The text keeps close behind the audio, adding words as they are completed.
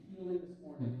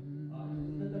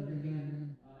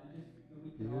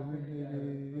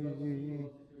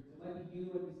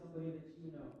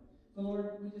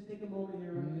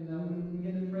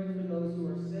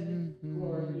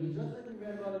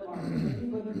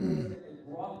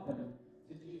brought them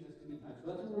to Jesus to be touched.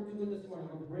 So that's what we're doing this morning.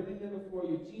 We're bringing them before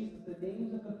you, Jesus, the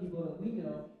names of the people that we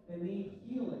know that need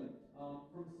healing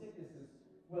from sicknesses,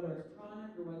 whether it's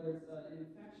chronic or whether it's an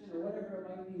infection or whatever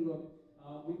it might be. Look,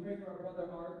 we pray for our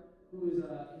brother Art, who is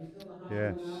he's still in the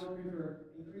hospital now. We pray for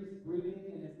increased breathing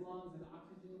in his lungs and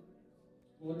oxygen.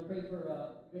 We want to pray for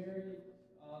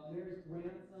Mary's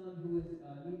grandson who is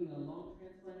needing a lung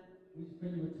transplant. We just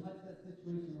pray you would touch that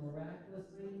situation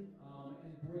miraculously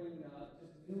and bring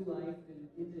just new life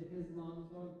into his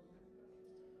lungs.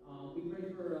 We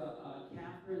pray for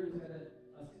Catherine, who's had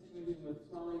a situation with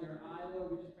swelling in her eye.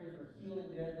 Lord, we just pray for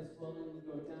healing there. The swelling would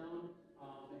go down,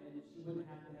 and she wouldn't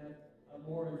have to have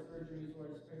more surgeries.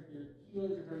 Lord, just pray for your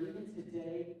healing to her even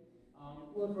today.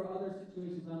 Lord, for other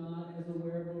situations I'm not as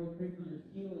aware of, Lord, we pray for your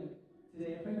healing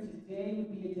today. I pray today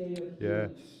would be a day of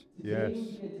healing. Today would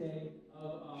be a day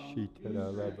of new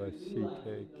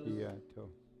strength, new life.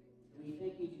 We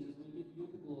thank you, Jesus. We give you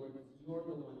the glory. You're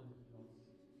the one who heals.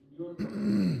 You're the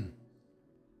one.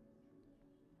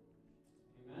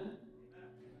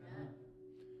 Amen?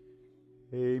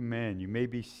 Amen. You may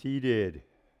be seated.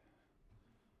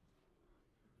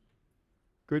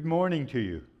 Good morning to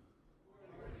you.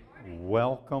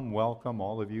 Welcome,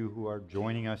 all of you who are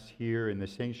joining us here in the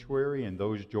sanctuary and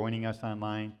those joining us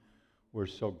online. We're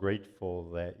so grateful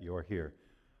that you're here.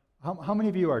 How many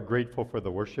of you are grateful for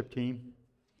the worship team?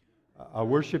 A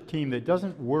worship team that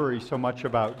doesn't worry so much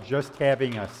about just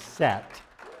having a set.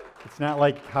 It's not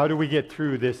like, how do we get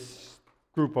through this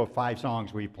group of 5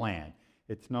 songs we planned?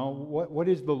 It's no, what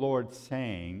is the Lord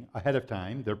saying ahead of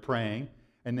time? They're praying,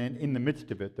 and then in the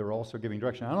midst of it, they're also giving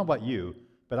direction. I don't know about you,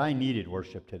 but I needed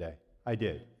worship today. I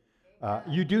did.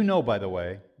 You do know, by the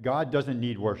way, God doesn't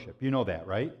need worship. You know that,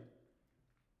 right?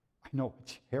 I know,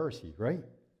 it's heresy, right?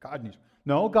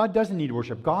 No, God doesn't need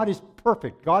worship. God is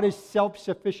perfect. God is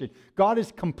self-sufficient. God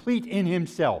is complete in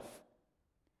himself.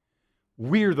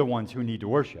 We're the ones who need to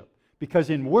worship.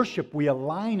 Because in worship, we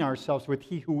align ourselves with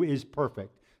he who is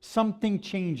perfect. Something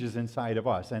changes inside of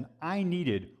us, and I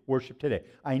needed worship today.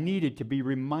 I needed to be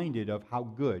reminded of how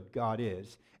good God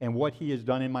is and what he has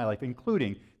done in my life,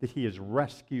 including that he has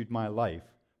rescued my life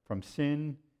from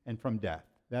sin and from death.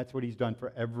 That's what he's done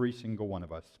for every single one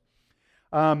of us.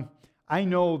 I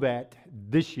know that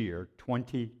this year,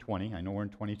 2020, I know we're in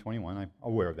 2021, I'm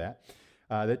aware of that,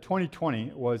 that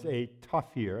 2020 was a tough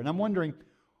year, and I'm wondering,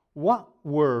 what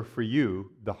were, for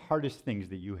you, the hardest things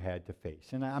that you had to face?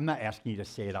 And I'm not asking you to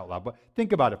say it out loud, but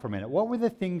think about it for a minute. What were the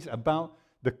things about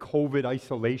the COVID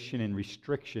isolation and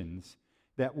restrictions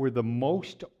that were the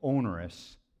most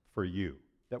onerous for you,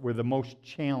 that were the most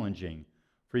challenging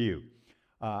for you?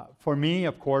 For me,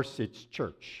 of course, it's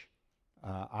church.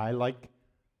 I like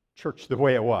church the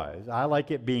way it was. I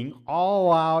like it being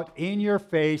all out, in your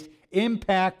face,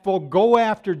 impactful, go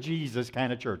after Jesus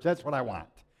kind of church. That's what I want.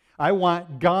 I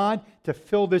want God to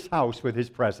fill this house with his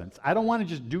presence. I don't want to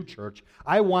just do church.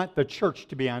 I want the church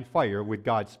to be on fire with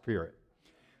God's Spirit.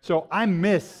 So I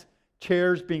miss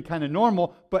chairs being kind of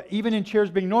normal, but even in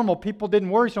chairs being normal, people didn't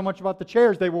worry so much about the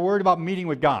chairs. They were worried about meeting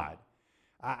with God.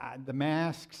 The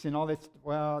masks and all that,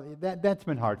 well, that's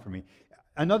been hard for me.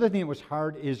 Another thing that was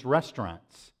hard is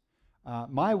restaurants.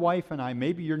 My wife and I,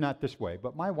 maybe you're not this way,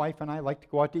 but my wife and I like to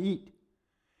go out to eat.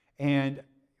 And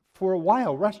for a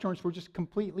while, restaurants were just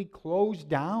completely closed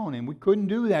down, and we couldn't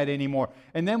do that anymore.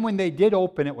 And then when they did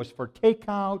open, it was for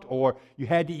takeout, or you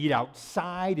had to eat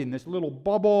outside in this little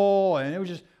bubble, and it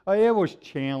was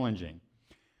challenging.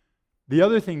 The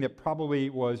other thing that probably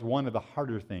was one of the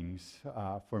harder things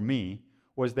for me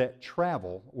was that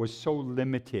travel was so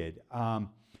limited. I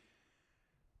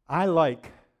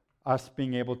like us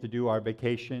being able to do our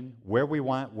vacation where we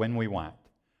want, when we want.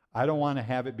 I don't want to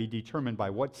have it be determined by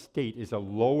what state is a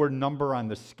lower number on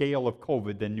the scale of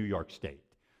COVID than New York State,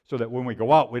 so that when we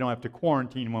go out, we don't have to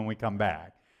quarantine when we come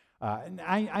back. And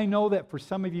I know that for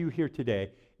some of you here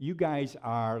today, you guys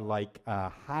are like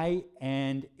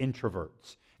high-end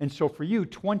introverts. And so for you,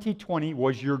 2020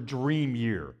 was your dream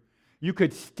year. You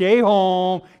could stay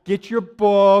home, get your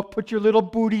book, put your little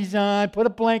booties on, put a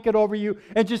blanket over you,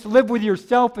 and just live with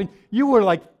yourself. And you were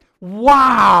like,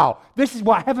 wow, this is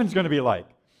what heaven's going to be like.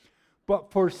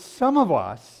 But for some of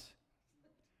us,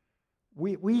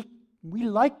 we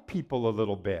like people a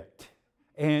little bit.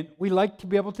 And we like to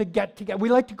be able to get together. We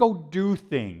like to go do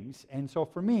things. And so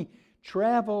for me,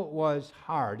 travel was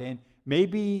hard. And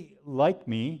maybe, like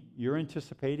me, you're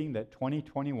anticipating that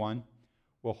 2021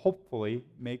 will hopefully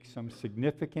make some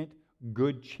significant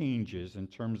good changes in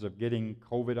terms of getting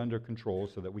COVID under control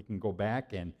so that we can go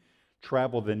back and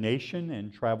travel the nation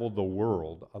and travel the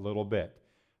world a little bit.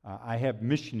 I have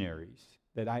missionaries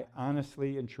that I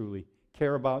honestly and truly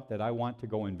care about that I want to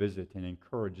go and visit and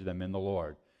encourage them in the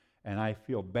Lord. And I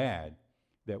feel bad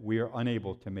that we are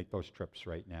unable to make those trips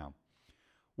right now.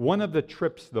 One of the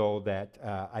trips, though, that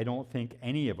I don't think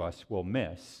any of us will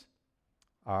miss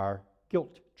are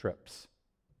guilt trips.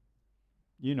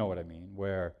 You know what I mean,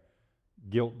 where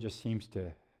guilt just seems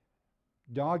to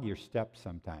dog your steps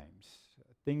sometimes.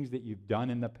 Things that you've done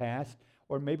in the past,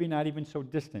 or maybe not even so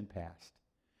distant past.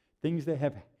 Things that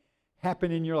have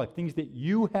happened in your life, things that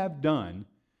you have done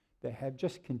that have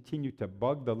just continued to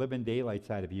bug the living daylights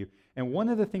out of you. And one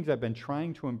of the things I've been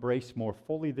trying to embrace more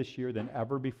fully this year than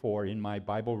ever before in my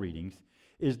Bible readings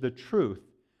is the truth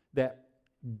that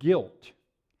guilt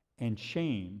and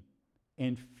shame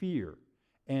and fear,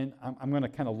 and I'm going to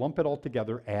kind of lump it all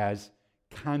together as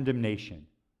condemnation,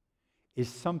 is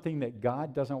something that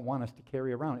God doesn't want us to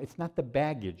carry around. It's not the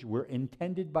baggage we're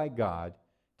intended by God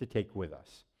to take with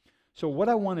us. So what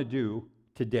I want to do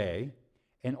today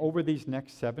and over these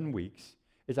next 7 weeks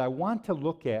is I want to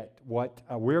look at what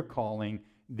we're calling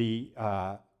the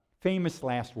famous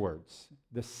last words,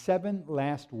 the 7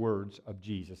 last words of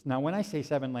Jesus. Now, when I say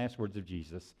 7 last words of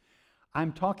Jesus,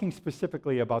 I'm talking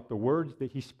specifically about the words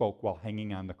that he spoke while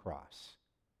hanging on the cross.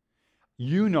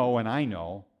 You know and I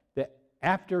know that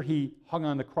after he hung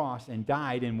on the cross and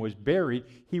died and was buried,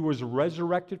 he was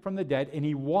resurrected from the dead, and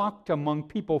he walked among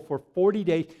people for 40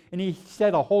 days, and he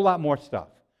said a whole lot more stuff.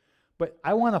 But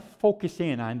I want to focus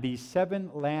in on these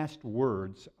 7 last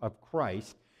words of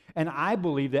Christ, and I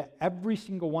believe that every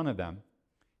single one of them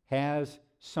has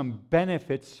some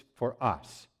benefits for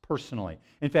us personally.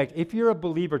 In fact, if you're a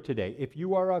believer today, if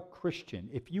you are a Christian,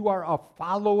 if you are a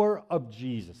follower of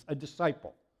Jesus, a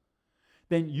disciple,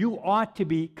 then you ought to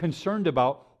be concerned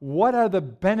about what are the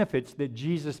benefits that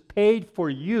Jesus paid for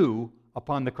you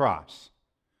upon the cross.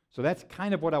 So that's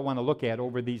kind of what I want to look at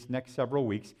over these next several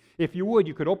weeks. If you would,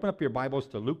 you could open up your Bibles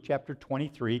to Luke chapter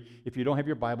 23. If you don't have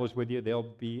your Bibles with you, they'll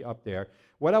be up there.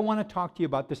 What I want to talk to you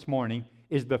about this morning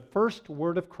is the first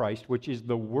word of Christ, which is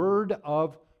the word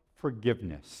of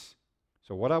forgiveness.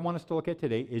 So what I want us to look at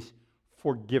today is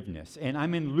forgiveness. And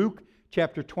I'm in Luke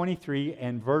chapter 23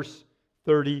 and verse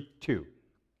 32.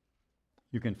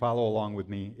 You can follow along with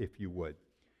me if you would.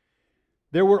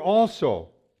 There were also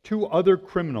 2 other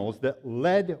criminals that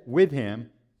led with him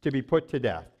to be put to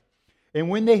death. And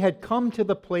when they had come to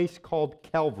the place called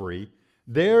Calvary,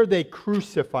 there they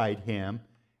crucified him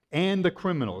and the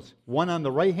criminals, one on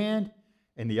the right hand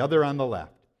and the other on the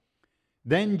left.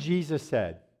 Then Jesus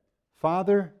said,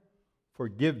 Father,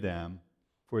 forgive them,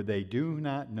 for they do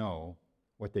not know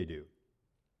what they do.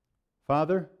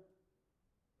 Father,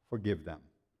 forgive them.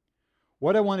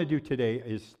 What I want to do today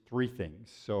is 3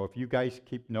 things. So if you guys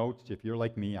keep notes, if you're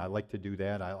like me, I like to do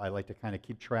that. I like to kind of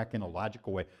keep track in a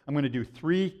logical way. I'm going to do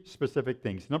 3 specific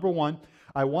things. Number 1,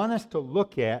 I want us to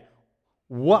look at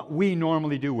what we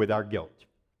normally do with our guilt.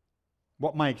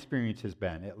 What my experience has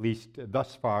been, at least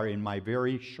thus far in my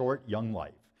very short young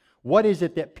life. What is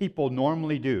it that people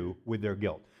normally do with their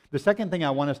guilt? The second thing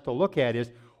I want us to look at is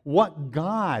what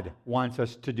God wants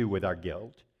us to do with our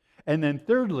guilt. And then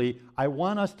thirdly, I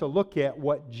want us to look at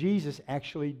what Jesus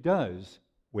actually does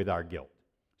with our guilt.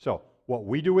 So, what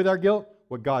we do with our guilt,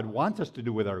 what God wants us to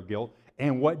do with our guilt,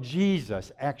 and what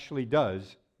Jesus actually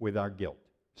does with our guilt.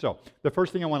 So, the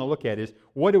first thing I want to look at is,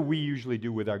 what do we usually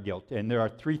do with our guilt? And there are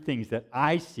 3 things that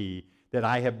I see that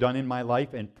I have done in my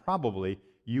life, and probably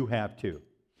you have too.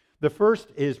 The first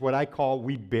is what I call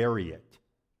we bury it.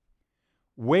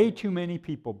 Way too many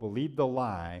people believe the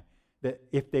lie that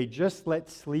if they just let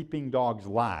sleeping dogs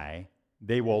lie,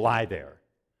 they will lie there.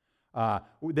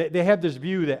 They have this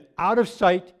view that out of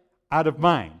sight, out of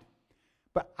mind.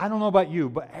 But I don't know about you,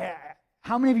 but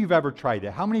how many of you have ever tried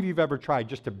that? How many of you have ever tried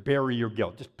just to bury your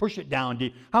guilt? Just push it down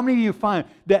deep. How many of you find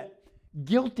that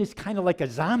guilt is kind of like a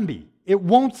zombie? It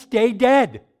won't stay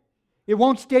dead. It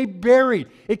won't stay buried.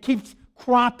 It keeps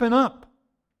cropping up.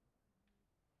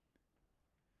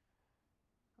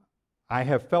 I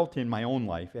have felt in my own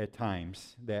life at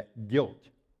times that guilt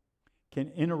can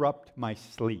interrupt my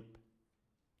sleep.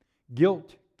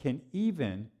 Guilt can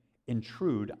even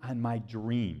intrude on my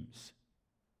dreams.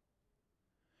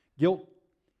 Guilt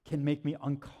can make me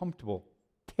uncomfortable,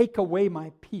 take away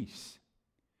my peace.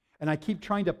 And I keep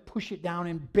trying to push it down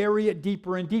and bury it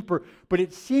deeper and deeper, but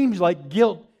it seems like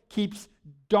guilt keeps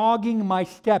dogging my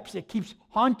steps. It keeps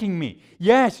haunting me.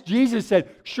 Yes, Jesus said,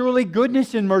 surely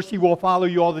goodness and mercy will follow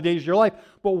you all the days of your life.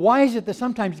 But why is it that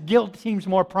sometimes guilt seems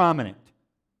more prominent?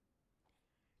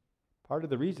 Part of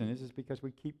the reason is because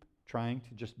we keep trying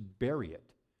to just bury it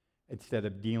instead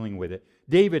of dealing with it.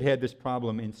 David had this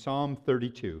problem in Psalm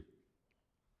 32.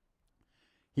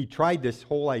 He tried this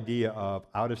whole idea of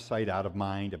out of sight, out of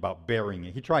mind, about burying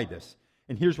it. He tried this.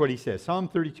 And here's what he says, Psalm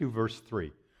 32, verse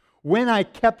 3. When I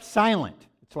kept silent,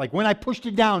 it's like when I pushed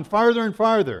it down farther and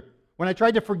farther, when I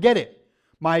tried to forget it,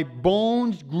 my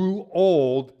bones grew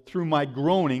old through my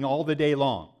groaning all the day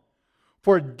long.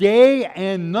 For day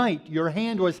and night your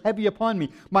hand was heavy upon me.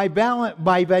 My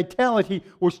vitality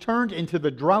was turned into the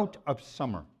drought of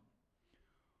summer.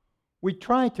 We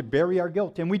try to bury our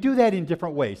guilt, and we do that in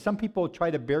different ways. Some people try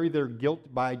to bury their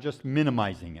guilt by just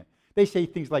minimizing it. They say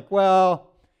things like,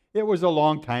 well, it was a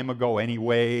long time ago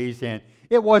anyways, and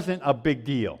it wasn't a big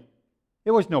deal.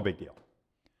 It was no big deal.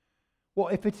 Well,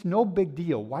 if it's no big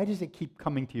deal, why does it keep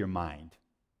coming to your mind?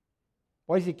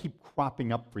 Why does it keep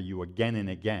cropping up for you again and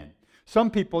again? Some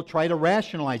people try to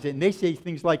rationalize it, and they say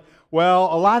things like,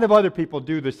 well, a lot of other people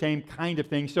do the same kind of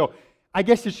thing, so I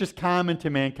guess it's just common to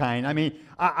mankind. I mean,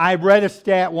 I read a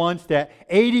stat once that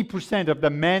 80% of the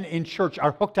men in church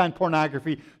are hooked on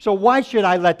pornography, so why should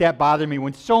I let that bother me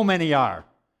when so many are?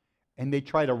 And they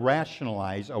try to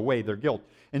rationalize away their guilt.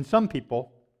 And some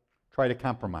people try to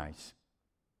compromise.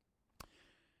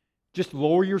 Just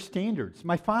lower your standards.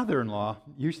 My father-in-law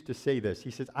used to say this.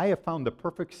 He says, I have found the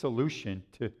perfect solution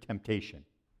to temptation.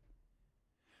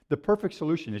 The perfect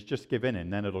solution is just give in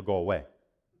and then it'll go away.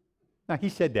 Now, he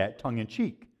said that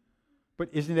tongue-in-cheek. But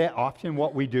isn't that often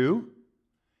what we do?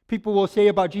 People will say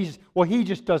about Jesus, well, he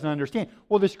just doesn't understand.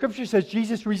 Well, the scripture says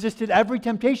Jesus resisted every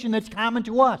temptation that's common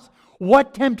to us.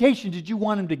 What temptation did you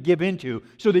want him to give into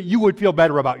so that you would feel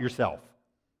better about yourself?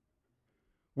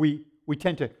 We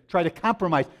tend to try to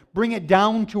compromise, bring it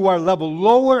down to our level,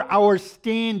 lower our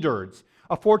standards.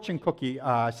 A fortune cookie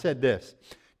said this,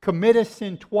 commit a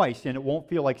sin twice and it won't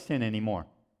feel like sin anymore.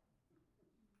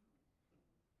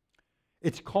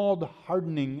 It's called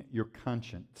hardening your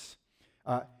conscience.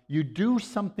 You do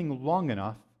something long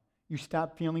enough, you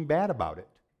stop feeling bad about it.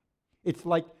 It's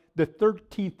like the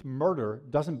 13th murder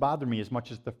doesn't bother me as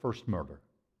much as the first murder.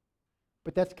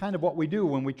 But that's kind of what we do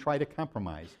when we try to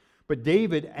compromise. But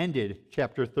David ended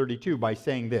chapter 32 by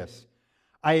saying this,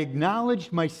 I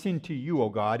acknowledged my sin to you, O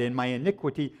God, and my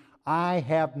iniquity I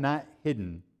have not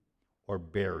hidden or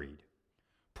buried.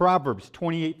 Proverbs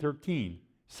 28:13,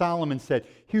 Solomon said,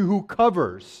 he who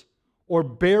covers or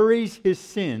buries his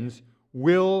sins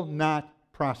will not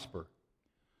prosper.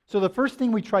 So the first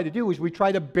thing we try to do is we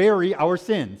try to bury our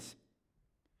sins.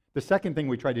 The second thing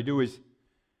we try to do is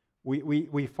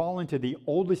we fall into the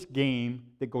oldest game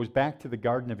that goes back to the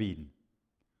Garden of Eden.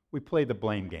 We play the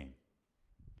blame game.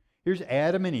 Here's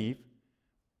Adam and Eve,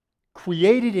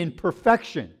 created in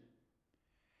perfection.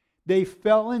 They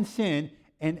fell in sin,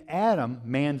 and Adam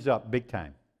mans up big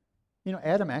time. You know,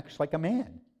 Adam acts like a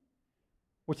man.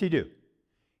 What's he do?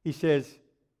 He says,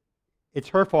 it's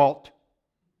her fault.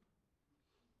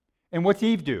 And what's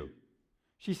Eve do?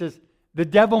 She says, the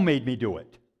devil made me do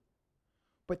it.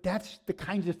 But that's the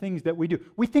kinds of things that we do.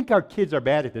 We think our kids are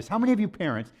bad at this. How many of you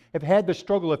parents have had the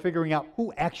struggle of figuring out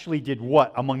who actually did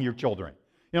what among your children?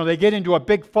 You know, they get into a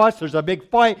big fuss, there's a big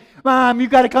fight. Mom, you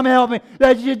got to come help me.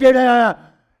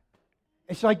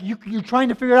 It's like you're trying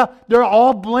to figure it out. They're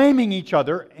all blaming each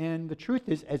other. And the truth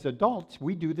is, as adults,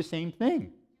 we do the same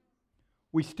thing.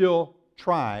 We still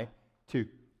try to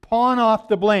pawn off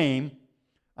the blame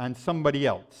on somebody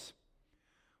else.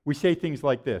 We say things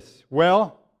like this,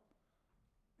 well,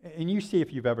 and you see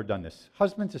if you've ever done this.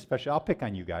 Husbands especially, I'll pick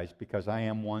on you guys because I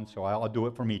am one, so I'll do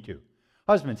it for me too.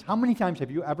 Husbands, how many times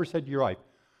have you ever said to your wife,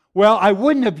 well, I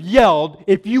wouldn't have yelled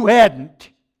if you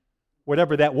hadn't,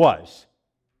 whatever that was.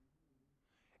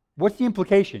 What's the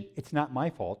implication? It's not my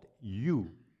fault.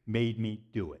 You made me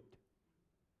do it.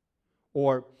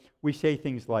 Or we say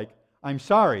things like, I'm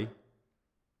sorry.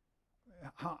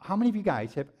 How many of you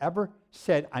guys have ever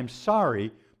said, I'm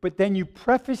sorry, but then you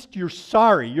prefaced your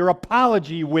sorry, your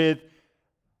apology with,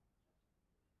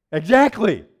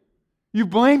 exactly. You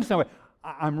blame someone.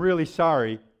 I'm really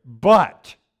sorry,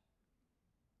 but.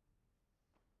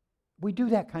 We do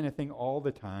that kind of thing all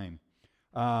the time.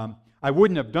 I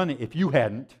wouldn't have done it if you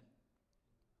hadn't.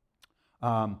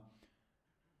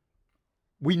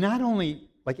 We not only,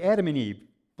 like Adam and Eve,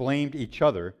 blamed each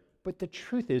other, but the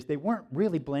truth is they weren't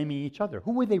really blaming each other.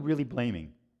 Who were they really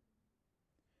blaming?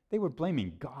 They were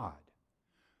blaming God.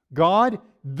 God,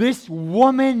 this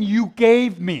woman you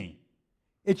gave me.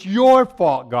 It's your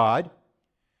fault, God.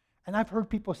 And I've heard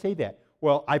people say that.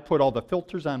 Well, I put all the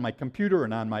filters on my computer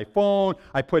and on my phone.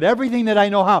 I put everything that I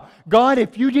know how. God,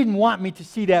 if you didn't want me to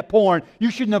see that porn,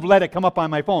 you shouldn't have let it come up on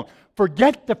my phone.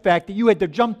 Forget the fact that you had to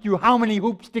jump through how many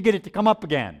hoops to get it to come up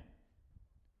again.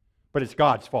 But it's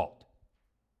God's fault.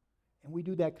 And we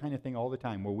do that kind of thing all the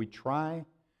time where we try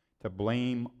to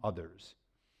blame others.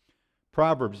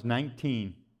 Proverbs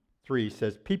 19:3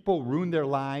 says, people ruin their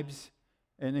lives,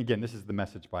 and again, this is the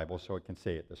Message Bible, so it can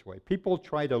say it this way.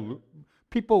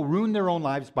 People ruin their own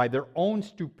lives by their own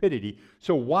stupidity,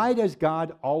 so why does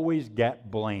God always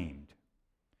get blamed?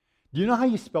 Do you know how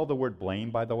you spell the word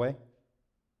blame, by the way?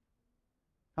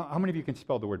 How many of you can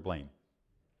spell the word blame?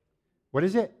 What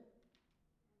is it?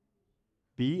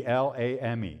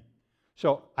 B-L-A-M-E.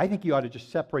 So I think you ought to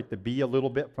just separate the B a little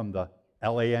bit from the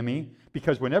L-A-M-E,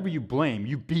 because whenever you blame,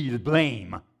 you be the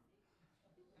blame.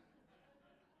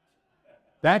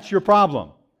 That's your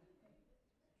problem.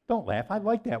 Don't laugh. I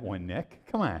like that one, Nick.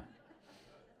 Come on.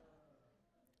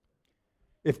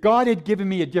 If God had given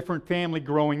me a different family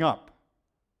growing up,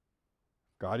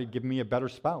 God had given me a better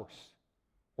spouse,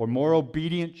 or more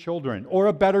obedient children, or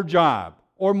a better job,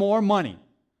 or more money,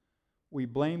 we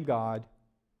blame God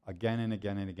again and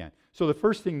again and again. So the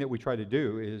first thing that we try to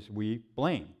do is we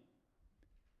blame.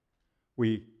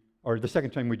 Or the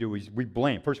second thing we do is we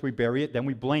blame. First we bury it, then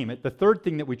we blame it. The third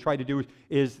thing that we try to do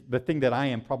is the thing that I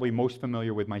am probably most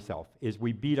familiar with myself, is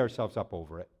we beat ourselves up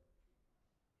over it.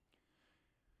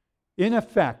 In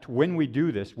effect, when we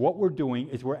do this, what we're doing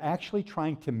is we're actually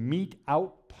trying to mete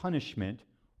out punishment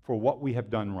for what we have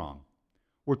done wrong.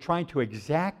 We're trying to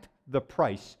exact the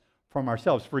price from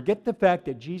ourselves. Forget the fact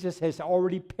that Jesus has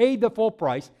already paid the full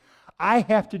price. I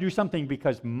have to do something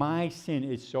because my sin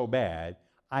is so bad.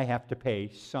 I have to pay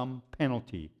some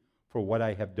penalty for what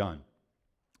I have done.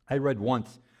 I read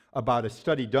once about a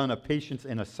study done of patients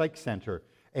in a psych center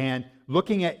and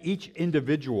looking at each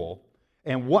individual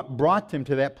and what brought them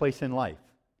to that place in life.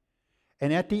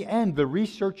 And at the end, the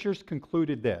researchers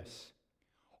concluded this: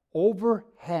 over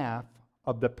half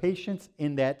of the patients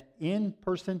in that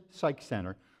in-person psych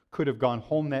center could have gone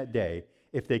home that day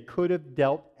if they could have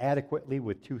dealt adequately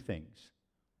with two things.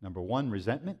 Number one,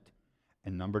 resentment,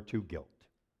 and number two, guilt.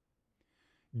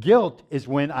 Guilt is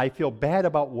when I feel bad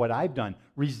about what I've done.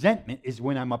 Resentment is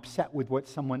when I'm upset with what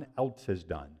someone else has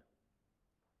done.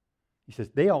 He says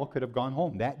they all could have gone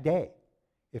home that day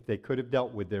if they could have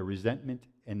dealt with their resentment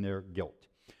and their guilt.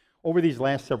 Over these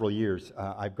last several years,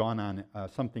 I've gone on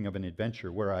something of an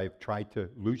adventure where I've tried to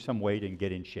lose some weight and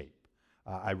get in shape.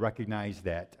 I recognized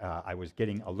that I was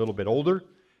getting a little bit older,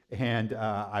 and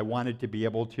I wanted to be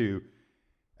able to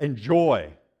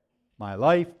enjoy my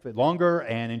life longer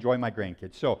and enjoy my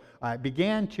grandkids. So I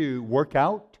began to work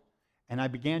out, and I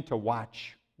began to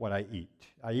watch what I eat.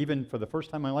 I even, for the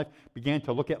first time in my life, began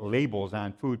to look at labels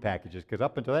on food packages, because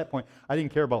up until that point, I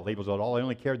didn't care about labels at all. I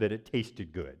only cared that it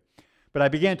tasted good. But I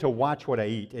began to watch what I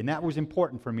eat, and that was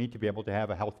important for me to be able to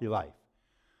have a healthy life.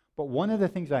 But one of the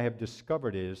things I have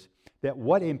discovered is that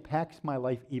what impacts my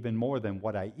life even more than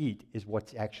what I eat is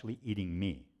what's actually eating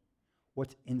me.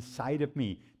 What's inside of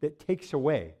me that takes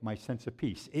away my sense of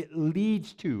peace. It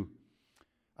leads to,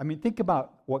 think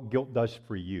about what guilt does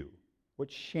for you, what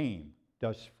shame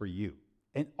does for you.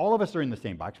 And all of us are in the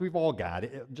same box. We've all got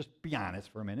it. Just be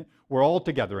honest for a minute. We're all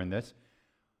together in this.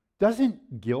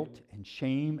 Doesn't guilt and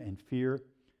shame and fear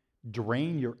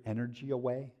drain your energy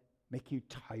away, make you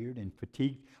tired and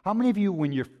fatigued? How many of you,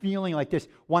 when you're feeling like this,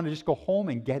 want to just go home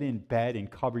and get in bed and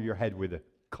cover your head with the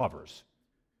covers?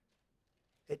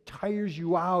 It tires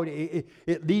you out.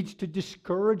 It leads to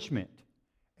discouragement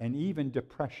and even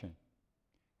depression.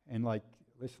 And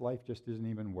this life just isn't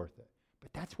even worth it.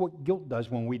 But that's what guilt does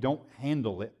when we don't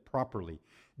handle it properly.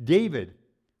 David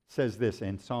says this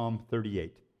in Psalm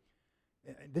 38.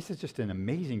 This is just an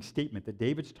amazing statement that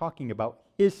David's talking about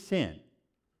his sin.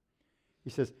 He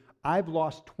says, I've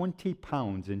lost 20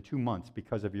 pounds in 2 months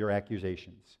because of your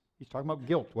accusations. He's talking about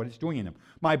guilt, what it's doing in him.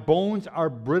 My bones are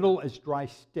brittle as dry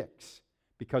sticks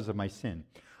because of my sin.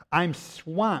 I'm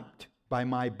swamped by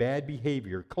my bad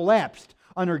behavior, collapsed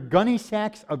under gunny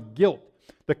sacks of guilt.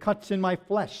 The cuts in my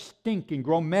flesh stink and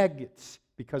grow maggots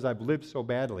because I've lived so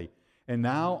badly. And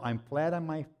now I'm flat on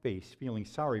my face, feeling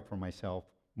sorry for myself,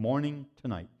 morning to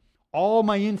night. All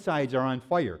my insides are on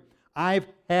fire. I've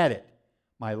had it.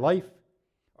 My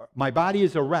body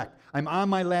is a wreck. I'm on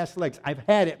my last legs. I've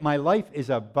had it. My life is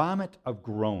a vomit of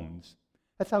groans.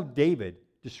 That's how David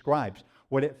describes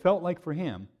what it felt like for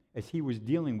him as he was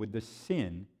dealing with the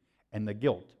sin and the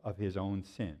guilt of his own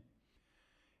sin.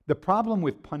 The problem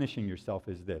with punishing yourself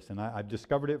is this, and I've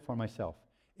discovered it for myself,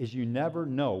 is you never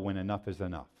know when enough is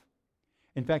enough.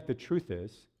 In fact, the truth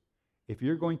is, if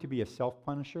you're going to be a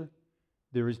self-punisher,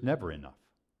 there is never enough.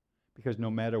 Because no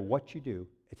matter what you do,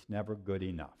 it's never good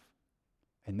enough.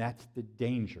 And that's the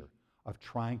danger of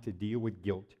trying to deal with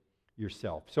guilt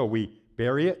yourself. So we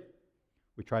bury it,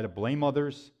 we try to blame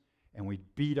others, and we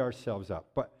beat ourselves up.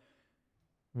 But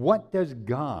what does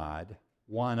God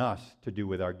want us to do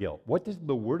with our guilt? What does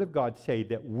the Word of God say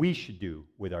that we should do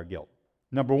with our guilt?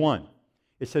 Number one,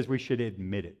 it says we should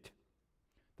admit it.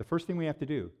 The first thing we have to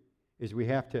do is we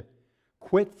have to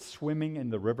quit swimming in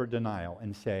the river denial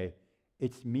and say,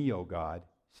 it's me, oh God,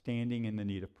 standing in the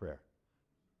need of prayer.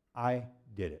 I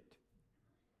did it.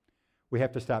 We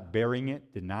have to stop burying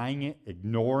it, denying it,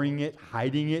 ignoring it,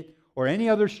 hiding it, or any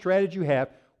other strategy you have.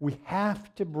 We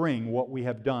have to bring what we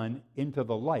have done into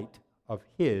the light of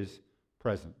His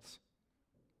presence.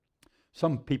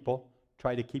 Some people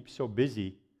try to keep so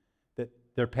busy that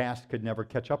their past could never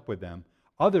catch up with them.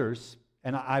 Others,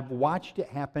 and I've watched it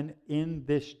happen in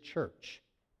this church,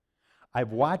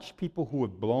 I've watched people who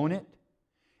have blown it,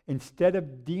 instead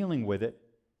of dealing with it,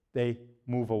 they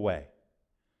move away.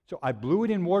 So I blew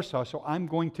it in Warsaw, so I'm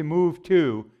going to move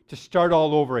to start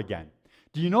all over again.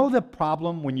 Do you know the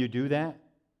problem when you do that?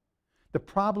 The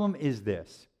problem is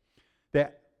this,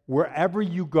 that wherever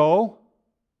you go,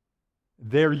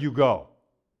 there you go.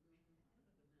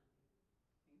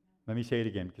 Let me say it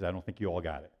again because I don't think you all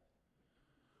got it.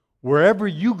 Wherever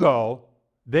you go,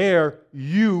 there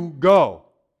you go.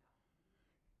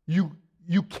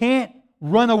 You can't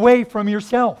run away from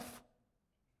yourself.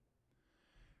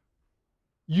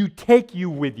 You take you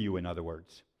with you, in other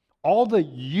words. All the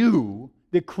you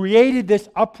that created this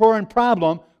uproar and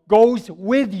problem goes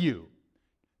with you.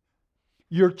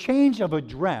 Your change of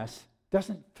address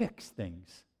doesn't fix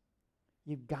things.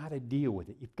 You've got to deal with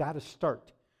it. You've got to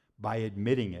start by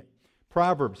admitting it.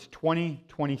 Proverbs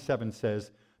 20:27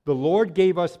 says, "The Lord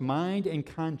gave us mind and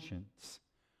conscience.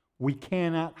 We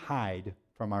cannot hide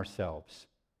from ourselves."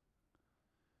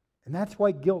 And that's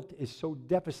why guilt is so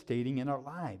devastating in our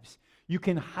lives. You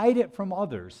can hide it from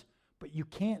others, but you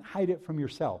can't hide it from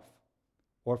yourself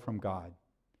or from God.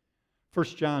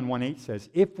 1 John 1:8 says,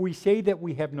 "If we say that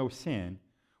we have no sin,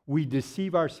 we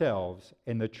deceive ourselves,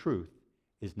 and the truth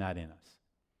is not in us."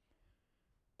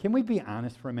 Can we be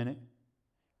honest for a minute?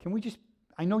 Can we just,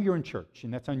 I know you're in church,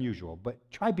 and that's unusual,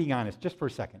 but try being honest just for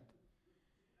a second.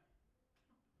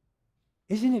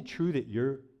 Isn't it true that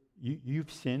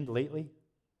you've sinned lately?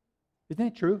 Isn't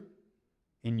it true?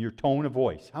 In your tone of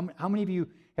voice. How many of you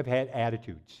have had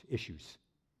attitudes, issues?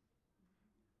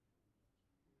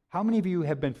 How many of you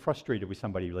have been frustrated with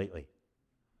somebody lately?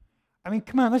 I mean,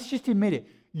 come on, let's just admit it.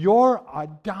 You're a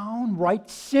downright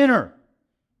sinner.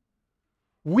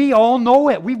 We all know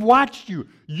it. We've watched you.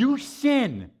 You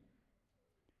sin.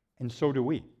 And so do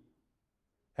we.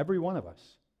 Every one of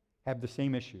us have the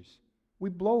same issues. We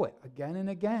blow it again and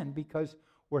again because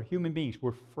we're human beings.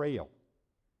 We're frail.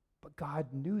 But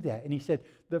God knew that. And He said,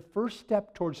 the first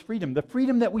step towards freedom, the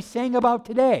freedom that we sang about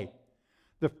today,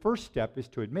 the first step is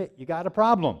to admit you got a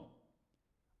problem.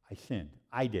 I sinned.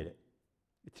 I did it.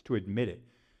 It's to admit it.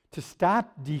 To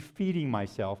stop defeating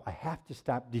myself, I have to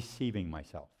stop deceiving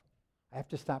myself. I have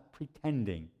to stop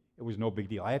pretending it was no big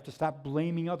deal. I have to stop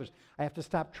blaming others. I have to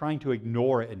stop trying to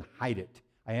ignore it and hide it.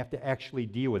 I have to actually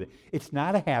deal with it. It's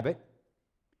not a habit.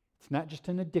 It's not just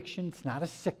an addiction. It's not a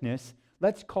sickness.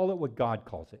 Let's call it what God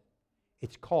calls it.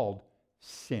 It's called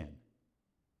sin.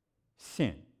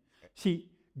 Sin. See,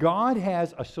 God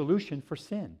has a solution for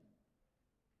sin.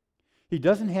 He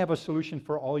doesn't have a solution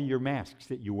for all your masks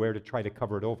that you wear to try to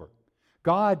cover it over.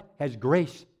 God has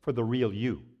grace for the real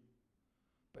you,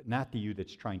 but not the you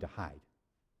that's trying to hide.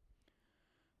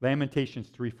 Lamentations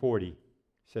 3:40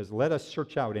 says, "Let us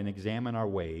search out and examine our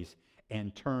ways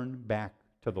and turn back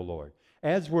to the Lord."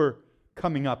 As we're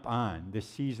coming up on this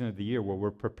season of the year where we're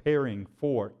preparing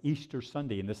for Easter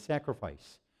Sunday and the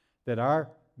sacrifice that our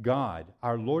God,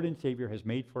 our Lord and Savior, has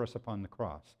made for us upon the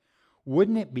cross,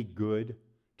 wouldn't it be good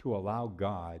to allow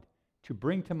God to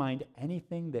bring to mind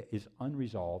anything that is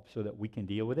unresolved so that we can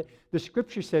deal with it? The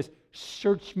Scripture says,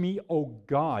 "Search me, O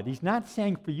God." He's not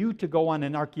saying for you to go on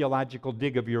an archaeological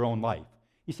dig of your own life.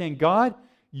 He's saying, God,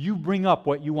 you bring up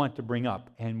what you want to bring up,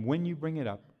 and when you bring it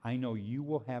up, I know you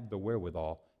will have the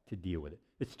wherewithal to deal with it.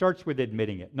 It starts with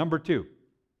admitting it. Number 2,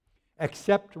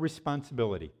 accept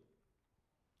responsibility.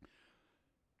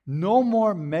 No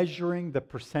more measuring the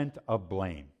percent of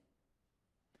blame.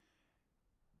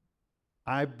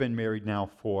 I've been married now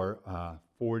for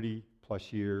 40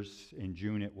 plus years. In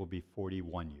June it will be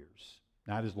 41 years.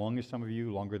 Not as long as some of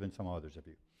you, longer than some others of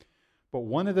you. But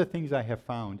one of the things I have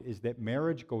found is that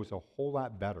marriage goes a whole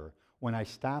lot better when I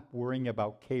stop worrying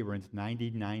about Karen's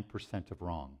 99% of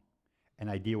wrong and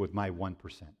I deal with my 1%.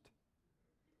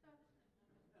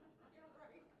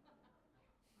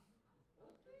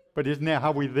 But isn't that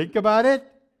how we think about it?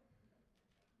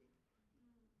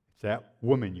 It's that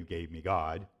woman you gave me,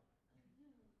 God.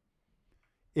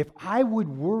 If I would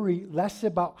worry less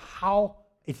about how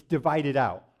it's divided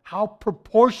out, how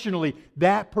proportionally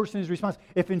that person is responsible.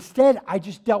 If instead I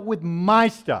just dealt with my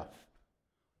stuff,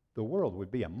 the world would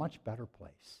be a much better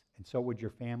place. And so would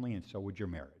your family, and so would your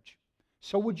marriage.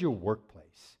 So would your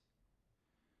workplace.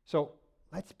 So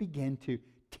let's begin to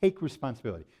take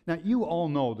responsibility. Now, you all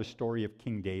know the story of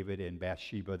King David and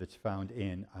Bathsheba that's found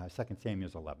in 2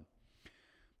 Samuel 11.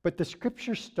 But the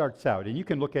scripture starts out, and you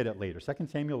can look at it later. 2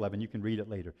 Samuel 11, you can read it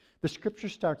later. The scripture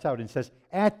starts out and says,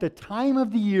 at the time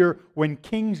of the year when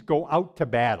kings go out to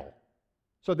battle.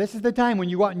 So this is the time when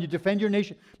you go out and you defend your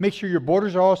nation, make sure your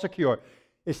borders are all secure.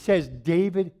 It says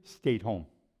David stayed home.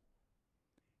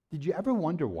 Did you ever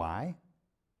wonder why?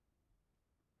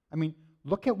 I mean,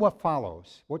 look at what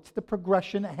follows. What's the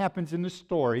progression that happens in the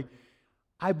story?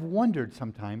 I've wondered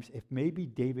sometimes if maybe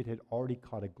David had already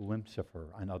caught a glimpse of her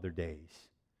on other days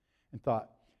and thought,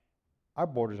 our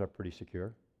borders are pretty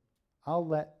secure. I'll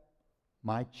let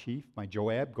my chief, my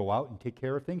Joab, go out and take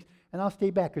care of things, and I'll stay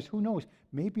back, because who knows,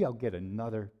 maybe I'll get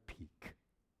another peek,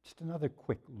 just another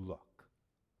quick look.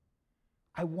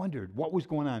 I wondered what was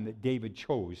going on that David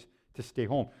chose to stay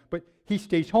home. But he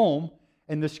stays home,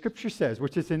 and the scripture says,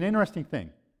 which is an interesting thing,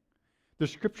 the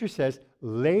scripture says,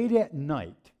 late at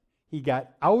night, he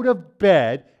got out of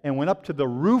bed and went up to the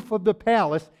roof of the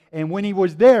palace, and when he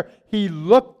was there, he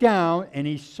looked down and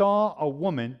he saw a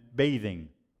woman bathing.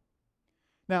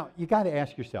 Now, you got to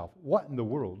ask yourself, what in the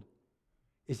world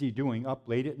is he doing up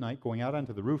late at night, going out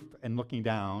onto the roof and looking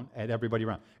down at everybody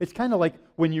around? It's kind of like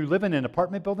when you live in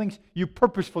apartment buildings, you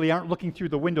purposefully aren't looking through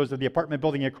the windows of the apartment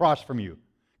building across from you,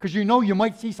 because you know you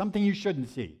might see something you shouldn't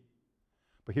see.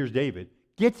 But here's David,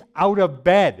 gets out of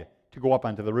bed to go up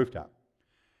onto the rooftop.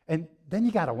 And then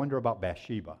you got to wonder about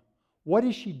Bathsheba. What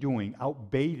is she doing out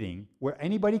bathing where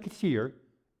anybody could see her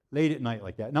late at night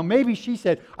like that? Now, maybe she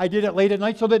said, I did it late at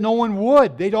night so that no one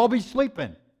would. They'd all be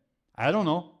sleeping. I don't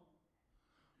know.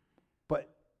 But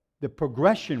the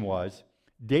progression was,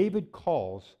 David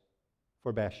calls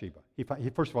for Bathsheba.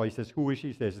 First of all, he says, who is she?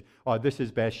 He says, this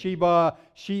is Bathsheba.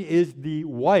 She is the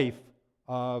wife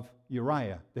of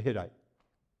Uriah the Hittite.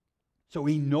 So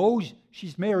he knows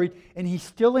she's married, and he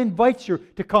still invites her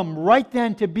to come right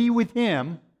then to be with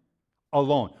him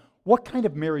alone. What kind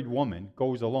of married woman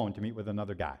goes alone to meet with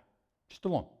another guy? Just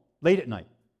alone, late at night.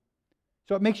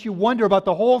 So it makes you wonder about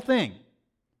the whole thing.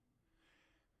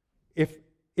 If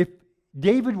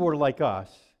David were like us,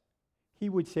 he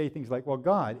would say things like, well,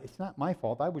 God, it's not my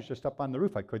fault. I was just up on the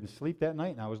roof. I couldn't sleep that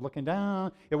night, and I was looking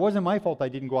down. It wasn't my fault I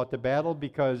didn't go out to battle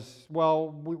because, well,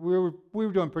 we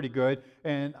were doing pretty good,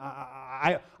 and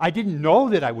I didn't know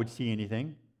that I would see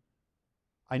anything.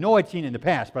 I know I'd seen it in the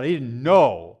past, but I didn't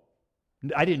know.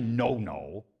 I didn't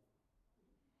know.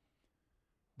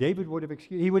 David would have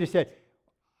excused. He would have said,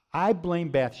 I blame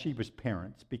Bathsheba's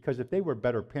parents, because if they were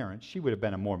better parents, she would have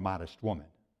been a more modest woman.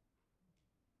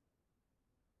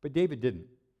 But David didn't.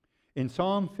 In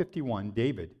Psalm 51,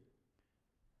 David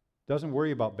doesn't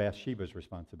worry about Bathsheba's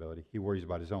responsibility. He worries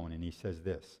about his own, and he says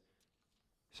this.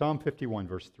 Psalm 51,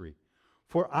 verse 3.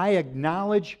 For I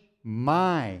acknowledge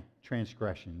my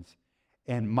transgressions,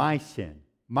 and my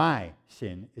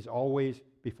sin is always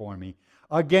before me.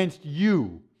 Against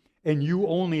you, and you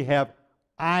only have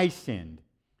I sinned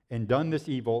and done this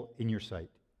evil in your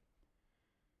sight.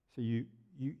 So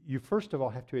you first of all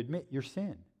have to admit your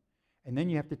sin. And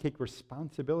then you have to take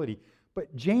responsibility.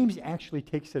 But James actually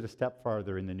takes it a step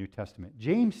farther in the New Testament.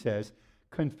 James says,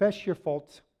 confess your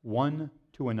faults one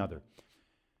to another.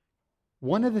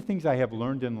 One of the things I have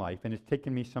learned in life, and it's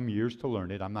taken me some years to learn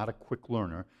it, I'm not a quick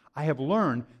learner, I have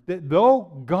learned that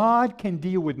though God can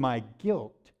deal with my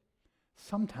guilt,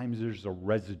 sometimes there's a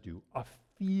residue, a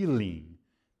feeling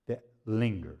that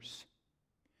lingers.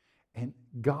 And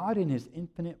God, in His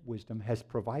infinite wisdom, has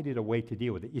provided a way to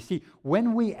deal with it. You see,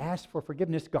 when we ask for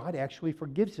forgiveness, God actually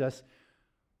forgives us.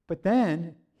 But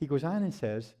then He goes on and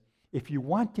says, if you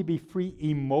want to be free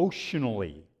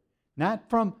emotionally, not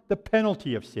from the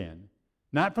penalty of sin,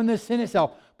 not from the sin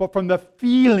itself, but from the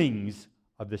feelings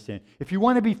of the sin. If you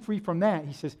want to be free from that,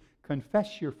 He says,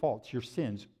 confess your faults, your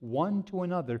sins, one to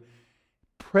another.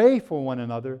 Pray for one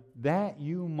another that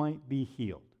you might be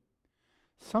healed.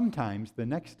 Sometimes the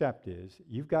next step is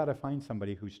you've got to find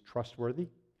somebody who's trustworthy.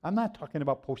 I'm not talking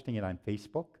about posting it on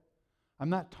Facebook. I'm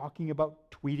not talking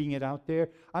about tweeting it out there.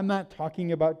 I'm not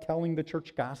talking about telling the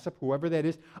church gossip, whoever that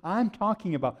is. I'm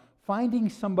talking about finding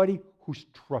somebody who's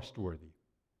trustworthy.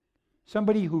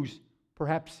 Somebody who's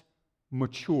perhaps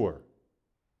mature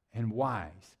and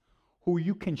wise, who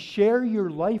you can share your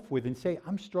life with and say,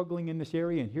 I'm struggling in this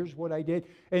area and here's what I did.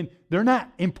 And they're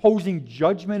not imposing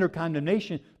judgment or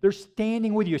condemnation. They're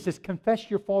standing with you. It says, confess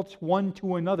your faults one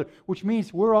to another, which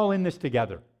means we're all in this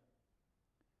together.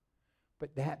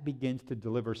 but that begins to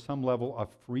deliver some level of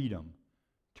freedom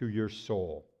to your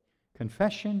soul.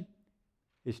 Confession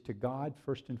is to God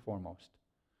first and foremost.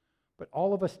 But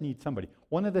all of us need somebody.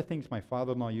 One of the things my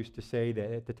father-in-law used to say,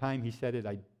 that at the time he said it,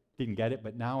 I didn't get it,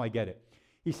 but now I get it.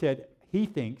 He said he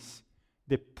thinks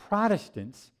the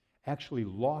Protestants actually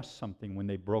lost something when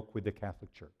they broke with the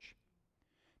Catholic Church.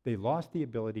 They lost the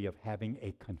ability of having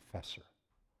a confessor,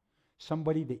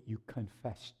 somebody that you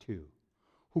confess to,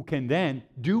 who can then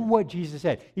do what Jesus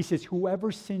said. He says,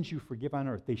 whoever sins you forgive on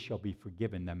earth, they shall be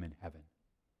forgiven them in heaven.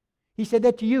 He said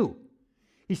that to you.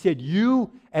 He said,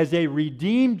 you, as a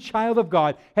redeemed child of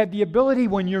God, have the ability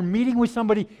when you're meeting with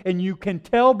somebody and you can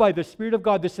tell by the Spirit of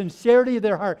God the sincerity of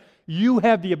their heart, you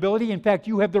have the ability, in fact,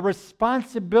 you have the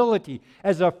responsibility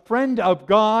as a friend of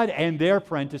God and their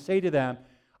friend to say to them,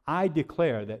 I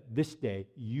declare that this day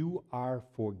you are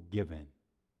forgiven.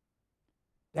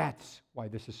 That's why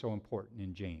this is so important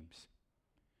in James.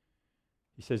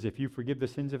 He says, if you forgive the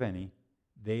sins of any,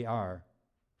 they are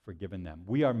forgiven them.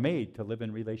 We are made to live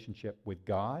in relationship with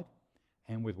God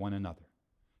and with one another.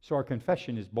 So our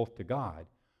confession is both to God,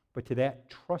 but to that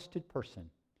trusted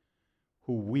person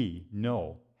who we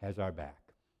know has our back.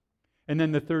 And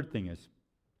then the third thing is,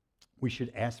 we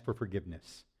should ask for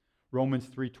forgiveness. Romans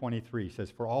 3:23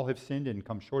 says, for all have sinned and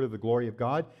come short of the glory of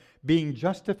God, being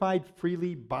justified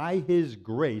freely by his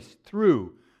grace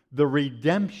through the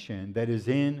redemption that is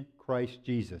in Christ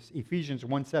Jesus. Ephesians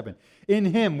 1:7. In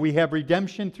him we have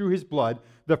redemption through his blood,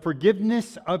 the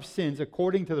forgiveness of sins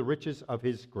according to the riches of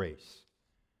his grace.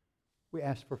 We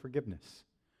ask for forgiveness.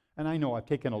 And I know I've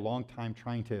taken a long time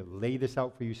trying to lay this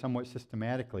out for you somewhat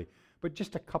systematically, but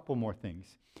just a couple more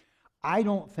things. I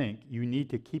don't think you need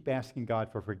to keep asking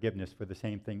God for forgiveness for the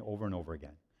same thing over and over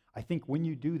again. I think when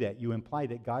you do that, you imply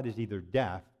that God is either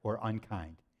deaf or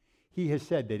unkind. He has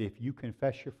said that if you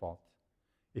confess your faults,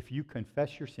 if you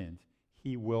confess your sins,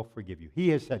 he will forgive you. He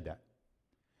has said that.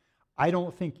 I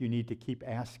don't think you need to keep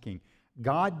asking.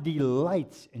 God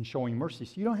delights in showing mercy,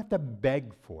 so you don't have to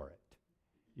beg for it.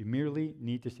 You merely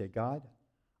need to say, God,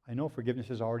 I know forgiveness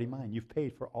is already mine. You've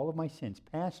paid for all of my sins,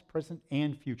 past, present,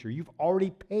 and future. You've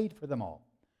already paid for them all.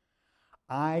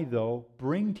 I, though,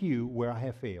 bring to you where I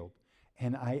have failed,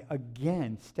 and I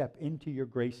again step into your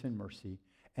grace and mercy,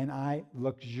 and I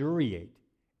luxuriate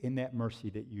in that mercy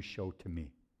that you show to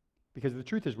me. Because the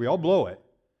truth is, we all blow it,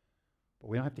 but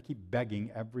we don't have to keep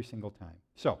begging every single time.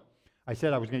 So, I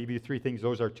said I was going to give you three things.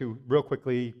 Those are two real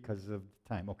quickly because of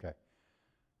time. Okay.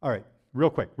 All right. Real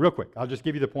quick. I'll just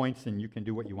give you the points and you can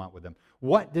do what you want with them.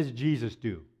 What does Jesus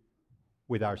do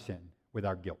with our sin, with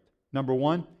our guilt? Number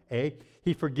one, A,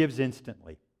 he forgives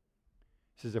instantly.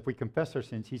 He says if we confess our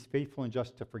sins, he's faithful and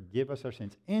just to forgive us our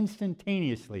sins.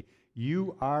 Instantaneously,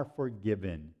 you are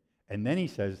forgiven. And then he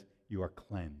says, you are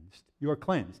cleansed. You are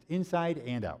cleansed, inside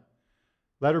and out.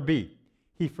 Letter B,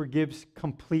 he forgives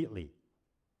completely.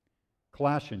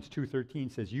 Colossians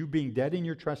 2:13 says, you being dead in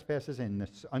your trespasses and the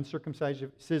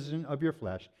uncircumcision of your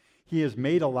flesh, he is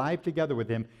made alive together with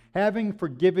him, having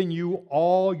forgiven you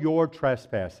all your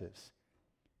trespasses.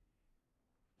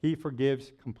 He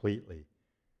forgives completely.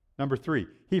 Number 3,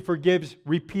 he forgives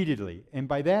repeatedly. And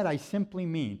by that I simply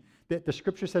mean that the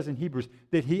scripture says in Hebrews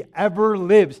that he ever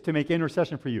lives to make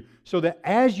intercession for you. So that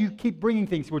as you keep bringing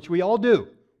things, which we all do,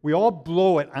 we all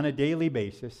blow it on a daily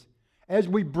basis, as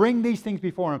we bring these things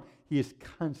before him, he is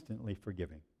constantly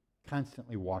forgiving,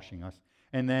 constantly washing us.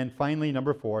 And then finally,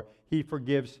 number 4, he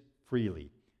forgives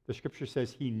freely. The scripture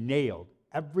says he nailed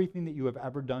everything that you have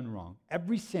ever done wrong,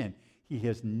 every sin, he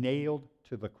has nailed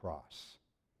to the cross.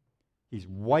 He's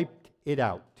wiped it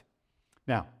out.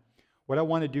 Now, what I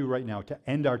want to do right now to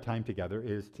end our time together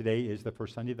is today is the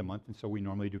first Sunday of the month, and so we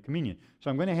normally do communion. So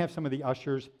I'm going to have some of the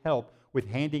ushers help with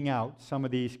handing out some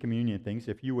of these communion things.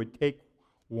 If you would take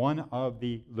one of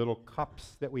the little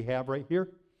cups that we have right here.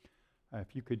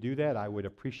 If you could do that, I would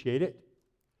appreciate it.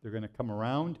 They're going to come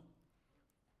around.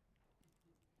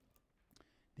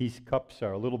 These cups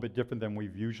are a little bit different than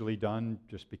we've usually done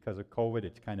just because of COVID.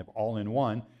 It's kind of all in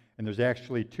one. And there's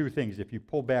actually two things. If you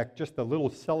pull back just a little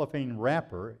cellophane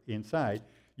wrapper inside,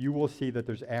 you will see that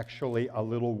there's actually a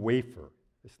little wafer,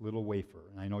 this little wafer.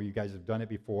 And I know you guys have done it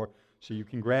before, so you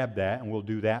can grab that, and we'll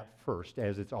do that first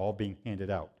as it's all being handed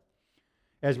out.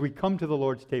 As we come to the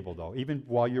Lord's table, though, even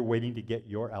while you're waiting to get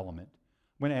your element,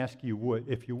 I'm going to ask you,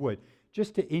 if you would,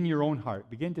 just to, in your own heart,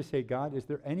 begin to say, God, is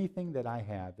there anything that I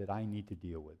have that I need to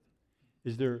deal with?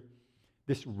 Is there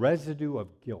this residue of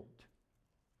guilt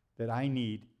that I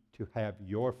need to have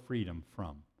your freedom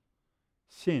from?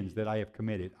 Sins that I have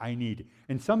committed, I need.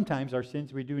 And sometimes our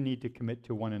sins we do need to commit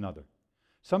to one another.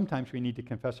 Sometimes we need to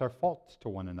confess our faults to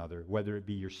one another, whether it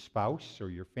be your spouse or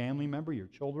your family member, your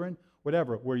children,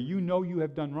 whatever, where you know you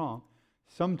have done wrong.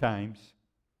 Sometimes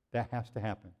that has to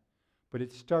happen. But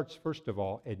it starts, first of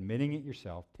all, admitting it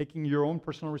yourself, taking your own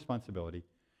personal responsibility,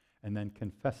 and then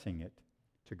confessing it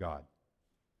to God.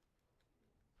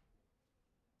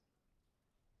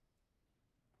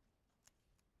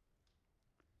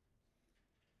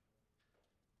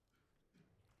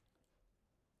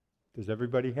 Does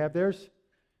everybody have theirs?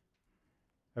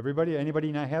 Everybody?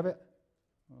 Anybody not have it?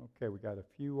 Okay, we got a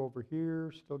few over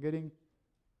here still getting.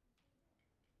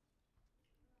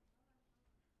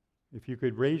 If you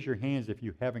could raise your hands if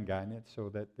you haven't gotten it so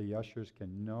that the ushers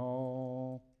can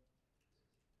know.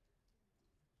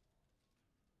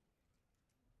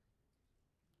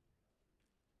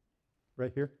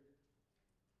 Right here.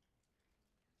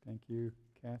 Thank you,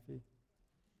 Kathy.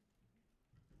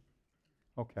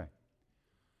 Okay.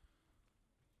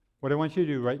 What I want you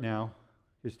to do right now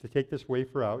is to take this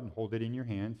wafer out and hold it in your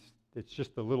hands. It's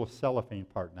just the little cellophane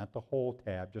part, not the whole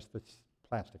tab, just the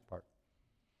plastic part.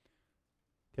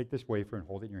 Take this wafer and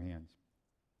hold it in your hands.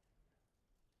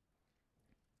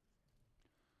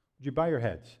 Would you bow your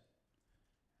heads?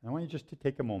 And I want you just to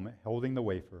take a moment holding the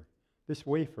wafer. This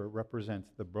wafer represents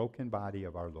the broken body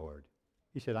of our Lord.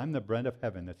 He said, I'm the bread of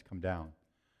heaven that's come down.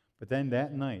 But then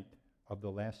that night of the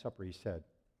Last Supper, he said,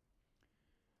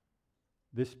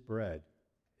 this bread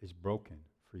is broken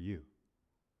for you.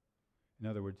 In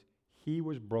other words, he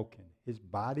was broken. His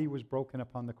body was broken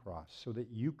upon the cross so that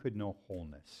you could know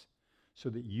wholeness, so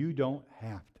that you don't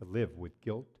have to live with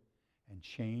guilt and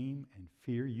shame and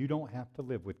fear. You don't have to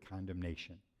live with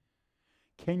condemnation.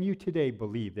 Can you today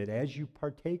believe that as you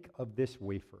partake of this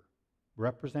wafer,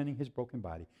 representing his broken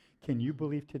body, can you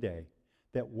believe today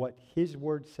that what his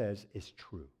word says is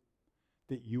true?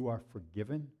 That you are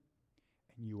forgiven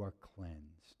and you are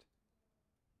cleansed.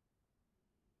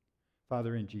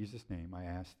 Father, in Jesus' name, I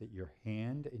ask that your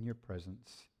hand and your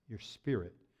presence, your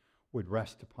spirit, would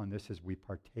rest upon this as we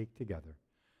partake together,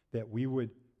 that we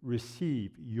would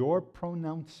receive your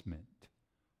pronouncement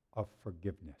of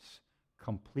forgiveness,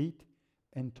 complete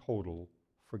and total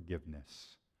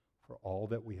forgiveness for all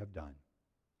that we have done.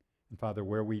 And Father,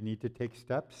 where we need to take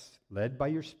steps, led by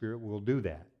your Spirit, we'll do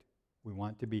that. We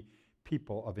want to be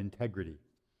people of integrity.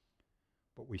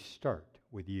 But we start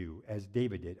with you, as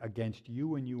David did. Against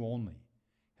you and you only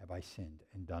have I sinned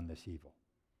and done this evil.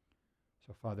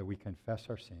 So, Father, we confess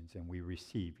our sins and we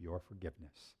receive your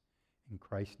forgiveness. In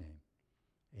Christ's name,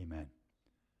 amen.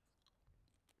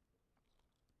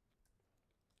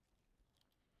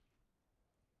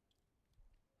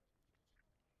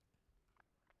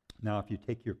 Now, if you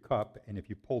take your cup and if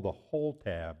you pull the whole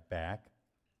tab back,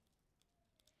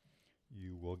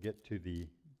 you will get to the,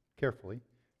 carefully,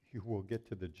 you will get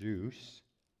to the juice.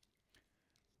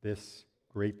 This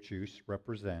grape juice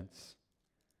represents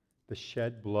the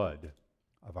shed blood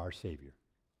of our Savior.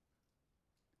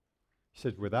 He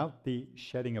says, without the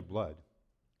shedding of blood,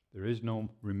 there is no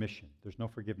remission, there's no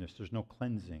forgiveness, there's no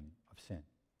cleansing of sin.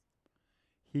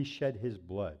 He shed his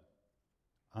blood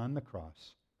on the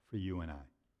cross for you and I,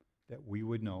 that we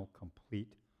would know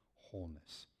complete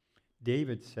wholeness.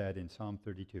 David said in Psalm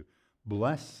 32,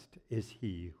 blessed is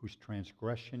he whose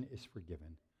transgression is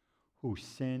forgiven, whose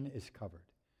sin is covered.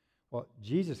 Well,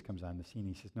 Jesus comes on the scene.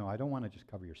 He says, no, I don't want to just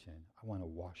cover your sin. I want to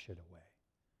wash it away.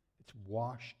 It's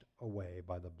washed away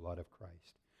by the blood of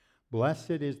Christ.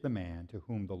 Blessed is the man to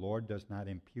whom the Lord does not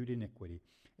impute iniquity,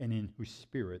 and in whose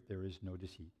spirit there is no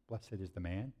deceit. Blessed is the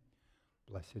man,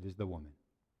 blessed is the woman,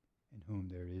 in whom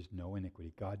there is no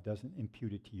iniquity. God doesn't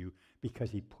impute it to you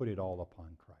because he put it all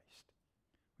upon Christ.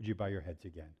 Would you bow your heads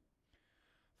again?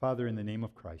 Father, in the name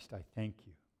of Christ, I thank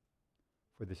you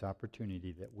for this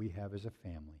opportunity that we have as a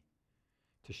family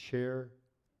to share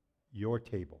your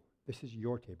table. This is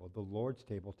your table, the Lord's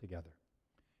table together,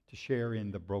 to share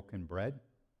in the broken bread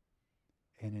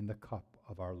and in the cup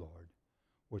of our Lord,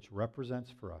 which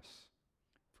represents for us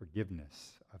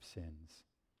forgiveness of sins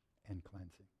and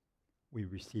cleansing. We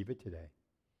receive it today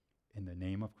in the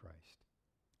name of Christ.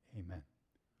 Amen.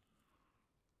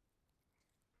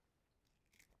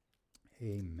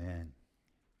 Amen.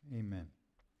 Amen.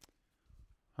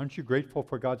 Aren't you grateful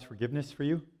for God's forgiveness for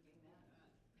you?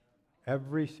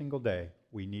 Every single day,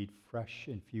 we need fresh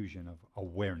infusion of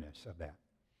awareness of that.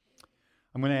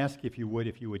 I'm going to ask if you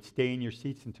would stay in your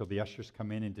seats until the ushers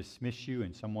come in and dismiss you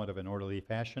in somewhat of an orderly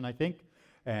fashion, I think.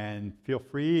 And feel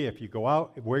free, if you go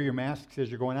out, wear your masks as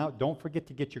you're going out. Don't forget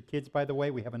to get your kids, by the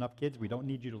way. We have enough kids. We don't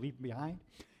need you to leave them behind.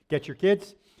 Get your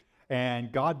kids.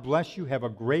 And God bless you. Have a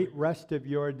great rest of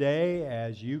your day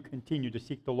as you continue to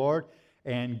seek the Lord.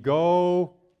 And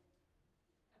go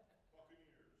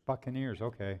Buccaneers,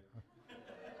 okay.